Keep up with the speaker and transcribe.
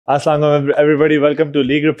Assalamu everybody. Welcome to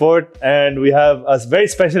League Report, and we have a very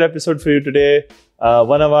special episode for you today.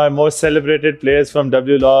 One of our most celebrated players from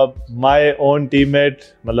WLOB, my own teammate,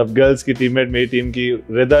 मतलब girls की teammate मेरी team की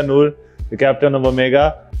Rida Noor, the captain of Omega.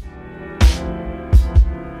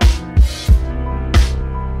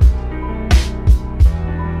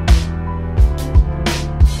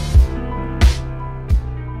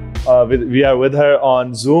 We are with her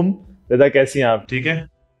on Zoom. Rida कैसी हैं आप? ठीक है?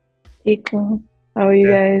 ठीक हूँ। How are you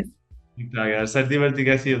guys? ठीक ठाक यार. सर्दी वर्दी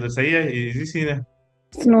कैसी है उधर? सही है? इजी सीन है?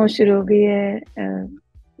 स्नो शुरू हो गई है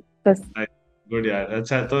बस। गुड यार.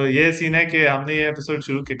 अच्छा, तो ये सीन है कि हमने ये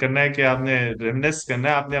एपिसोड करना है कि आपने रेमिनिस करना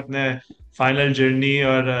है आपने अपने फाइनल जर्नी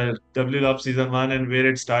और WLOB season 1 and where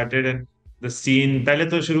it started and the scene. पहले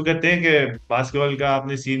तो शुरू करते हैं कि बास्केटबॉल का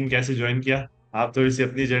आपने सीन कैसे ज्वाइन किया. आप थोड़ी सी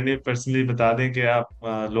अपनी जर्नी पर्सनली बता दें कि आप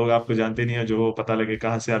लोग आपको जानते नहीं है, जो पता लगे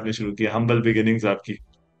कहाँ से आपने शुरू किया. हम्बल बिगिनिंग्स आपकी.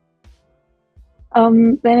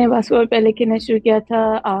 मैंने बास्केटबॉल पहले खेलना शुरू किया था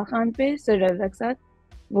आगा खान पे सर रजा के साथ।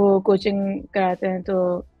 वो कोचिंग कराते हैं तो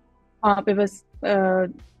वहाँ पे बस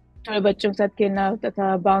थोड़े बच्चों के साथ खेलना होता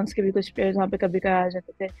था। बाउंस के भी कुछ प्लेयर्स वहाँ पे कभी कराए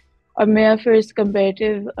जाते थे। और मेरा फर्स्ट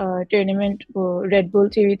कंपेटिटिव टूर्नामेंट वो रेड बुल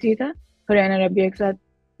TV3 था हरियाणा रबिया के साथ,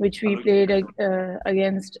 विच वी प्लेड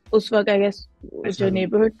अगेंस्ट उस वक्त आई गेस जो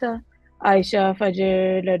नेबरहुड था, आयशा,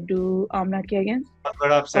 फजर, लड्डू, आमना के अगेंस्ट। बहुत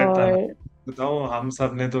बड़ा अपसेट था. और बताऊं, हम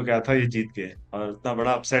सब ने तो क्या था, ये जीत गए और इतना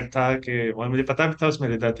बड़ा अपसेट था कि, और मुझे पता भी था उसमें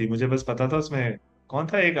रिदा थी. मुझे बस पता था उसमें कौन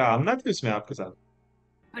था, एक आमना थी उसमें आपके साथ.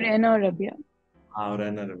 हरियाणा और रबिया। हाँ, और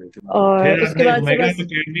रहना रवि थी. और फिर उसके आपने बाद से ओमेगा बस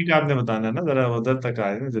एकेडमी का आपने बताना है ना, जरा उधर तक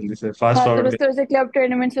आए ना जल्दी से, फास्ट हाँ, तो बस फॉरवर्ड. थोड़े से क्लब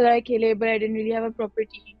टूर्नामेंट्स वगैरह खेले, but I didn't really have a proper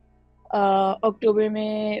team. अक्टूबर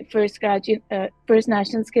में फर्स्ट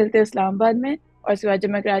नेशनल्स खेलते इस्लामाबाद में, और उसके बाद जब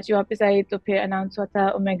मैं कराची वापस आई तो फिर अनाउंस हुआ था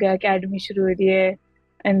ओमेगा एकेडमी शुरू हो रही है।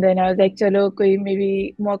 And then I was like चलो कोई मे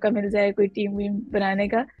बी मौका मिल जाए कोई टीम वीम बनाने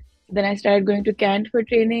का। Then I start going to cantt for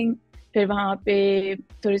training. फिर वहाँ पे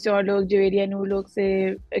थोड़े से और लोग जो एरिया नूर लोग से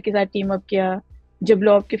के साथ टीम अप किया। जब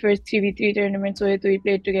लॉब के फर्स्ट 3v3 टूर्नामेंट्स हुए तो वी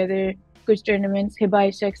प्लेड टुगेदर कुछ टूर्नामेंट्स हिबा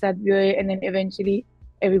आयशा के साथ भी हुए, and then eventually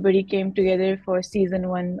everybody came together for season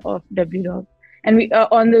 1 of WLOB. And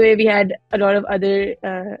on the way, we had a lot of other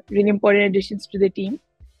really important additions to the team.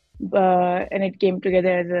 And it came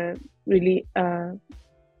together as a really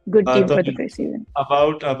good team तो for the first season.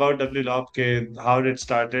 about WLOB के, how did it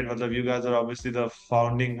started, मतलब you guys are obviously the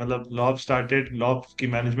founding, मतलब LOB started, LOB की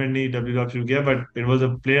management ने WLOB शुरू किया, but it was a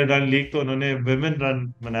player run league, तो उन्होंने विमेन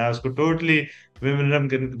रन बनाया उसको टोटली.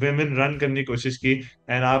 विमेन रन करने की कोशिश की.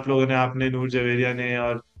 एंड आप लोगों ने, आपने, नूर जवेरिया ने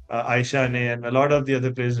और आयशा ने and lot of the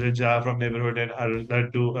other players Riza from neighbourhood and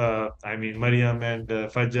Laddu, I mean Maryam and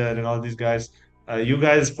फजर and all these guys, you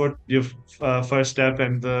guys put your first step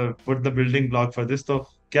and put the building block for this. तो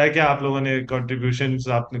क्या क्या आप लोगों ने कंट्रीब्यूशन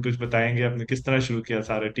आपने कुछ बताएंगे, आपने किस तरह शुरू किया,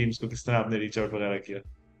 सारे टीम्स को किस तरह आपने रीच आउट वगैरह किया.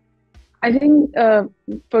 I think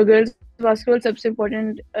for girls basketball, सबसे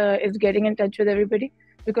important is getting in touch with everybody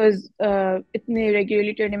because इतने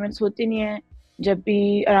regularly tournaments होते नहीं हैं. जब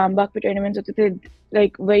भी आरामबाग पे tournaments होते थे,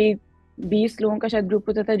 like वही 20 लोगों का शायद ग्रुप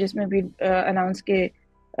होता था जिसमें भी अनाउंस के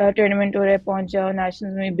टूर्नामेंट हो रहा है पहुंच जाओ.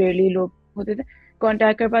 नेशनल में बेरली लोग होते थे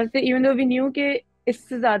कांटेक्ट कर पाते थे, इवन दो वी न्यू कि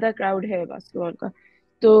इससे ज्यादा क्राउड है बास्केटबॉल का.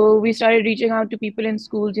 तो we started reaching out to people in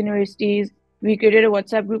schools, universities. We created a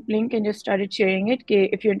WhatsApp group link and just started sharing it. कि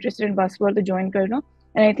if you're interested in basketball तो join कर लो.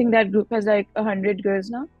 And I think that group has like 100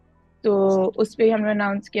 girls now. तो उस पे हमने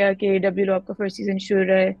announce किया कि WLOB का first season शुरू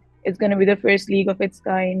है. It's going to be the first league of its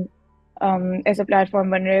kind. ऐसा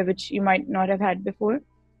platform बन रहा है which you might not have had before.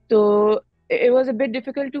 तो it was a bit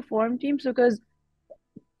difficult to form teams because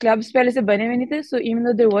clubs पहले से बने हुए नहीं थे. So even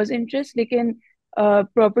though there was interest, लेकिन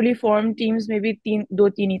properly formed teams में भी दो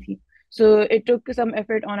तीन ही थी. So it took some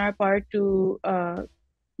effort on our part to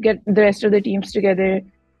get the rest of the teams together.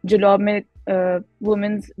 जो लॉब में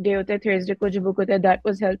वुमेन्स डे होता है थर्सडे को जो बुक होता है, that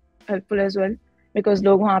was helpful as well because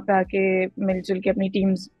लोग वहाँ पे आके मिलजुल के अपनी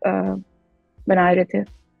टीम्स बना रहे थे.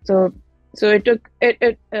 So it took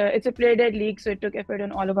it's a player led league, so it took effort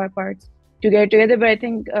on all of our parts to get together, but I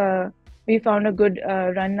think we found a good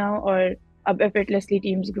run now, और अब effortlessly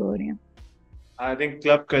teams grow हो रही हैं. I think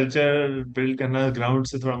club culture build करना ground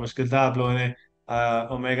से थोड़ा मुश्किल था. आप लोगों ने,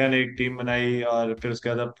 ओमेगा ने एक टीम बनाई और फिर उसके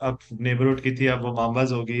बाद अब नेबरहुड की थी, अब वो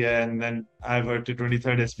माम्बाज हो गई है, and then I work to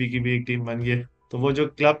 23rd SP की भी एक टीम बन गई है. तो वो जो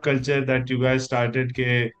club culture that you guys started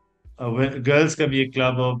के, गर्ल्स का भी एक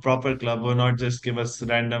क्लब हो, प्रॉपर क्लब हो, नॉट जस्ट कि बस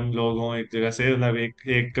रैंडम लोग हों एक जगह से, मतलब एक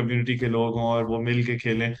एक कम्युनिटी के लोग हों और वो मिल के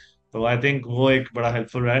खेलें. तो आई थिंक वो एक बड़ा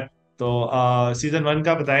हेल्पफुल रहा है. तो सीजन 1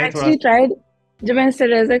 का बताएं थोड़ा. Actually tried, जब मैं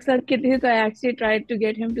सररेज़ा के साथ खेलती थी तो I actually tried to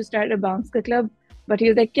get him to start a bounce का club, but he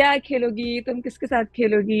was like क्या खेलोगी तुम, किसके साथ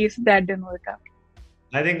खेलोगी, so that didn't work out.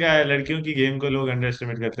 I think लड़कियों की गेम को लोग अंडर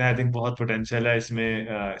एस्टिमेट करते हैं। आई थिंक बहुत पोटेंशियल है इसमें,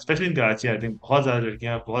 specially in Karachi. I think बहुत ज्यादा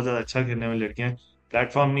लड़कियां, बहुत ज्यादा अच्छा खेलने वाली लड़कियां,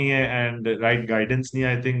 प्लेटफॉर्म नहीं है एंड राइट गाइडेंस नहीं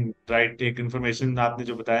है। आई थिंक राइट एक इन्फॉर्मेशन आपने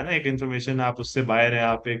जो बताया ना, एक इन्फॉर्मेशन आप उससे बाहर है,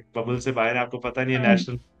 आप एक बबल से बाहर है, आपको पता नहीं है हम्म।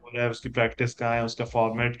 नेशनल है, उसकी प्रैक्टिस कहाँ है, उसका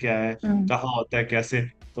फॉर्मेट क्या है, हम्म। कहाँ होता है, कैसे।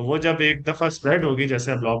 तो वो जब एक दफा स्प्रेड होगी,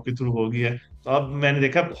 जैसे अब लॉब के थ्रू होगी है, तो अब मैंने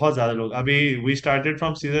देखा बहुत ज्यादा लोग। अभी we started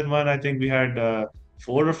from season one, I think we had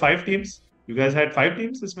 4 or 5 teams. You guys had 5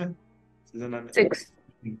 teams इसमें सीजन वन Six.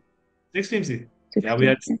 में? 6 teams he? Six Yeah, we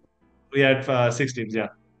teams. had 6 teams, yeah.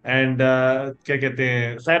 And क्या कहते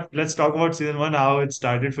हैं sir, let's talk about season one, how it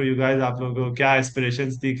started for you guys. आप लोगों को क्या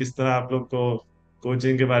aspirations थी, किस तरह आप लोग को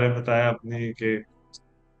कोचिंग के बारे में बताया अपनी, कि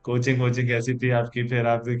कोचिंग कोचिंग कैसी थी आपकी, फिर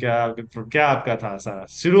आपने क्या आपका था सारा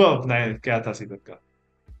शुरू अपना क्या था सीजन का?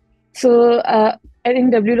 So I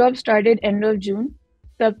think WLOB started end of June.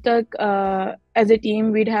 Tab tak, as a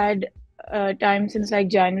team, we'd had time since like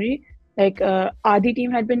January. Like Adi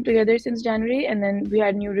team had been together since January, and then we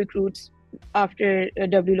had new recruits after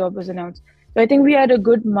WLOB was announced. So I think we had a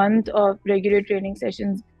good month of regular training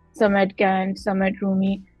sessions, some at Kant, some at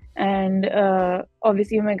Rumi, and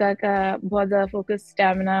obviously Omega ka bahut zyada focus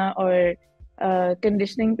stamina or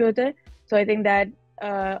conditioning pe hota hai. So I think that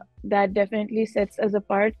that definitely sets us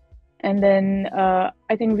apart. And then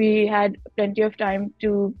I think we had plenty of time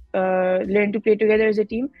to learn to play together as a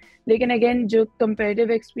team. लेकिन again जो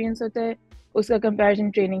comparative experience होता है उसका comparison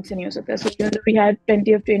training से नहीं हो सकता. So even though we had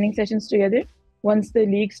plenty of training sessions together, once the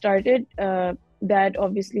league started, that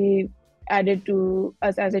obviously added to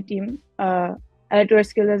us as a team, added to our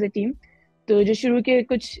skills as a team. तो जो शुरू के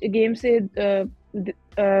कुछ game से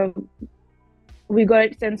we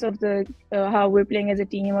got sense of the how we're playing as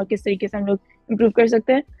a team और किस तरीके से हम लोग improve कर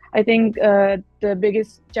सकते हैं. I think the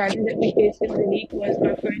biggest challenge that we faced in the league was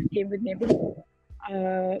our first game with Neighborhood.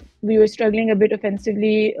 We were struggling a bit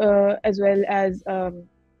offensively as well as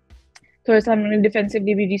थोड़ा सा हमने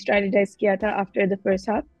defensively भी re-strategize किया था after the first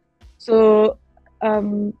half. So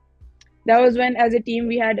that was when as a team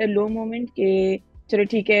we had a low moment कि चलो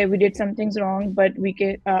ठीक है, we did some things wrong, but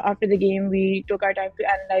after the game we took our time to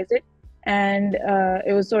analyze it, and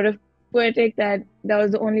it was sort of poetic that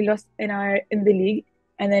was the only loss in the league,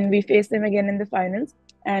 and then we faced them again in the finals,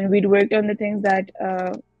 and we'd worked on the things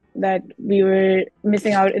that we were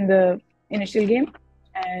missing out in the initial game,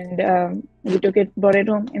 and we brought it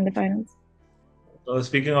home in the finals. तो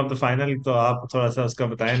speaking of the final, तो आप थोड़ा सा उसका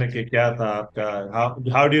बताएं ना कि क्या था आपका,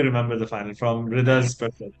 how do you remember the final from रिदा's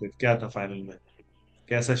perspective? क्या था फाइनल में,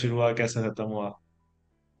 कैसा शुरू हुआ, कैसा खत्म हुआ?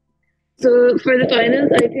 So for the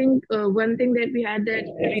finals, I think one thing that we had that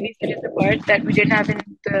really set us apart that we didn't have in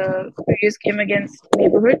the previous game against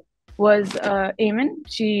Neighborhood was Eamon.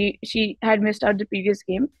 She had missed out the previous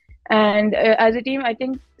game, and as a team, I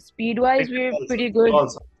think speed wise we're pretty good.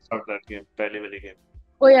 Also start that game, पहली वाली game.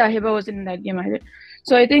 Oh yeah, Hiba wasn't in that game either.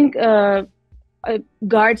 So I think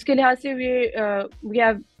guards के लिहाज से we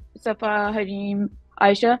have Safa, Harim,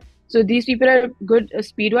 Aisha. So these people are good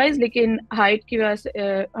speed wise, लेकिन height की वजह से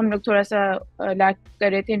हम लोग थोड़ा सा lack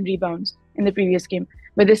कर रहे थे in rebounds in the previous game.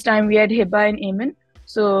 But this time we had Hiba and Eamon.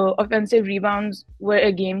 So offensive rebounds were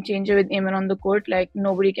a game changer with Eamon on the court. Like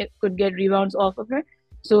nobody could get rebounds off of her.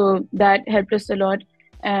 So that helped us a lot.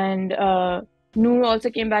 And Noor also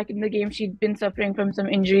came back in the game. She'd been suffering from some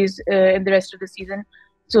injuries in the rest of the season.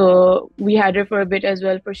 So we had her for a bit as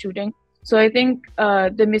well for shooting. So I think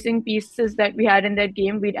the missing pieces that we had in that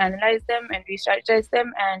game, we'd analyze them and re-strategize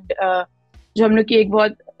them. And जो हम लोग की एक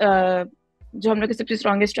बहुत जो हम लोग की सबसे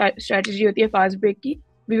strongest strategy होती है fast break की,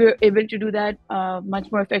 we were able to do that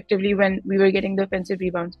much more effectively when we were getting the offensive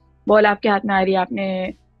rebounds. Ball आपके हाथ में आ रही है,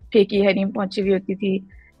 आपने फेंकी, हरीम पहुंची हुई होती थी.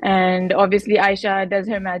 And obviously Aisha does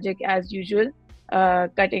her magic as usual,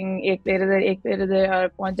 cutting एक player इधर और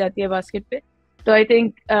पहुंच जाती है basket पे. So I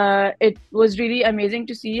think it was really amazing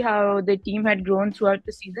to see how the team had grown throughout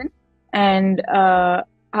the season, and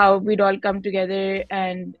how we'd all come together.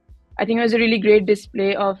 And I think it was a really great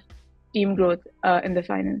display of team growth in the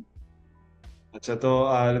final. अच्छा, तो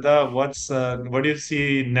रिदा, what do you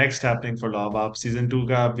see next happening for LOB? आप season 2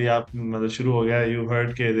 का अभी आप मतलब शुरू हो गया, you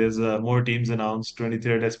heard के there's more teams announced,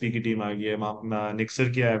 23rd SP की टीम आ गई है, निक्सर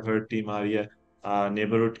की I've heard टीम आ रही है,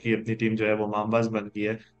 नेबरहुड की अपनी टीम जो है वो माम्बास बन गई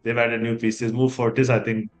है. They've added new pieces. Move Fortis I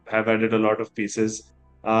think have added a lot of pieces.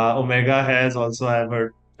 Omega has also, I've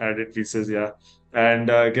heard, added pieces, yeah. And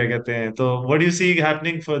क्या कहते हैं, तो what do you see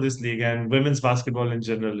happening for this league and women's basketball in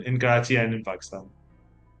general in Karachi and in Pakistan?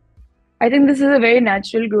 I think this is a very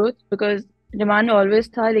natural growth because demand always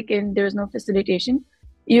था, लेकिन there was no facilitation.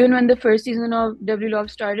 Even when the first season of WLOB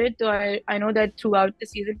started, so I know that throughout the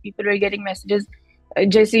season people were getting messages.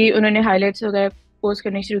 जैसे ही उन्होंने highlights हो गए, post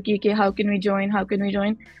करनी शुरू की कि how can we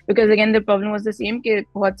join, because again the problem was the same कि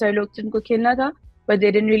बहुत सारे लोग थे उनको खेलना था, but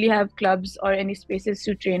they didn't really have clubs or any spaces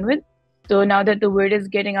to train with. So now that the word is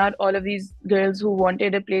getting out, all of these girls who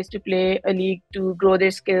wanted a place to play, a league to grow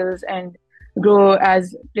their skills and grow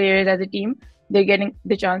as players, as a team, they're getting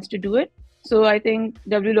the chance to do it. So I think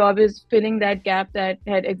WLOB is filling that gap that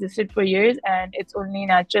had existed for years, and it's only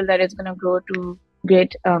natural that it's going to grow to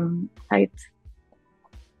great heights.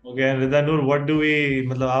 Okay Rida Noor, what do we,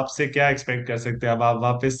 मतलब आपसे क्या expect कर सकते हैं? अब आप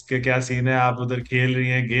वापस के क्या सीन है? आप उधर खेल रही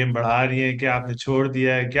हैं, गेम बढ़ा रही हैं, क्या आपने छोड़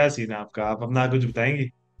दिया है? क्या सीन है आपका? आप अपना कुछ बताएंगी?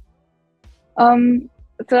 Um,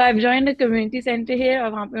 so I've joined a community center here और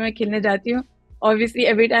वहाँ पे मैं खेलने जाती हूँ. Obviously,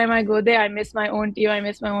 every time I go there, I miss my own team, I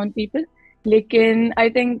miss my own people. लेकिन I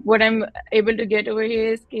think what I'm able to get over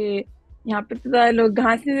here is कि यहाँ पे तो ज़्यादा लोग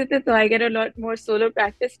घास नहीं देते, so I get a lot more solo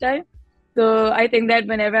practice time. So I think that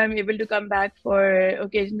whenever I'm able to come back for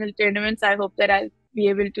occasional tournaments, I hope that I'll be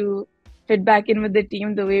able to fit back in with the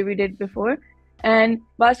team the way we did before. And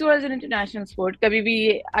basketball is an international sport. कभी भी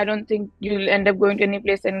I don't think you'll end up going to any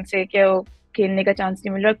place and say कि oh, खेलने का chance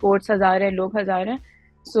नहीं मिल रहा, courts हजार हैं, लोग हजार हैं.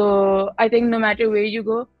 So I think no matter where you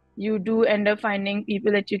go, you do end up finding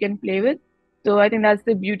people that you can play with. So I think that's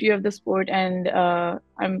the beauty of the sport, and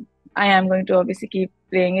I am going to obviously keep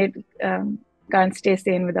playing it. Can't stay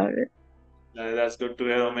sane without it. That's good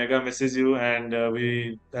to hear. Omega misses you, and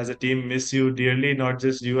we as a team miss you dearly. Not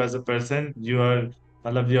just you as a person,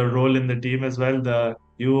 मतलब your role in the team as well.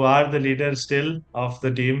 You are the leader still of the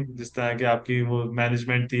team. जिस तरह की आपकी वो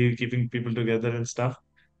management थी, keeping people together and stuff.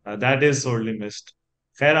 That is sorely missed.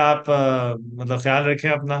 खैर आप मतलब ख्याल रखें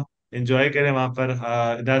अपना, enjoy करें वहाँ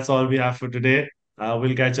पर. That's all we have for today.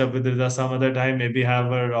 We'll catch up with Rida some other time. Maybe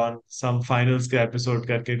have her on some finals के episode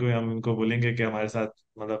करके कोई हम उनको बोलेंगे कि हमारे साथ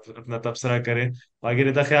मतलब अपना तबसरा करें. बाकी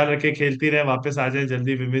रिता ख्याल रखे, खेलती रहे, वापस आ जाए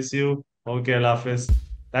जल्दी. We miss you. Okay, Allah Hafiz.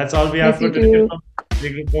 That's all we have Miss for you today too. From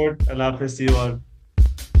big report. Allah Hafiz, C you all.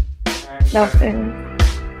 Love it.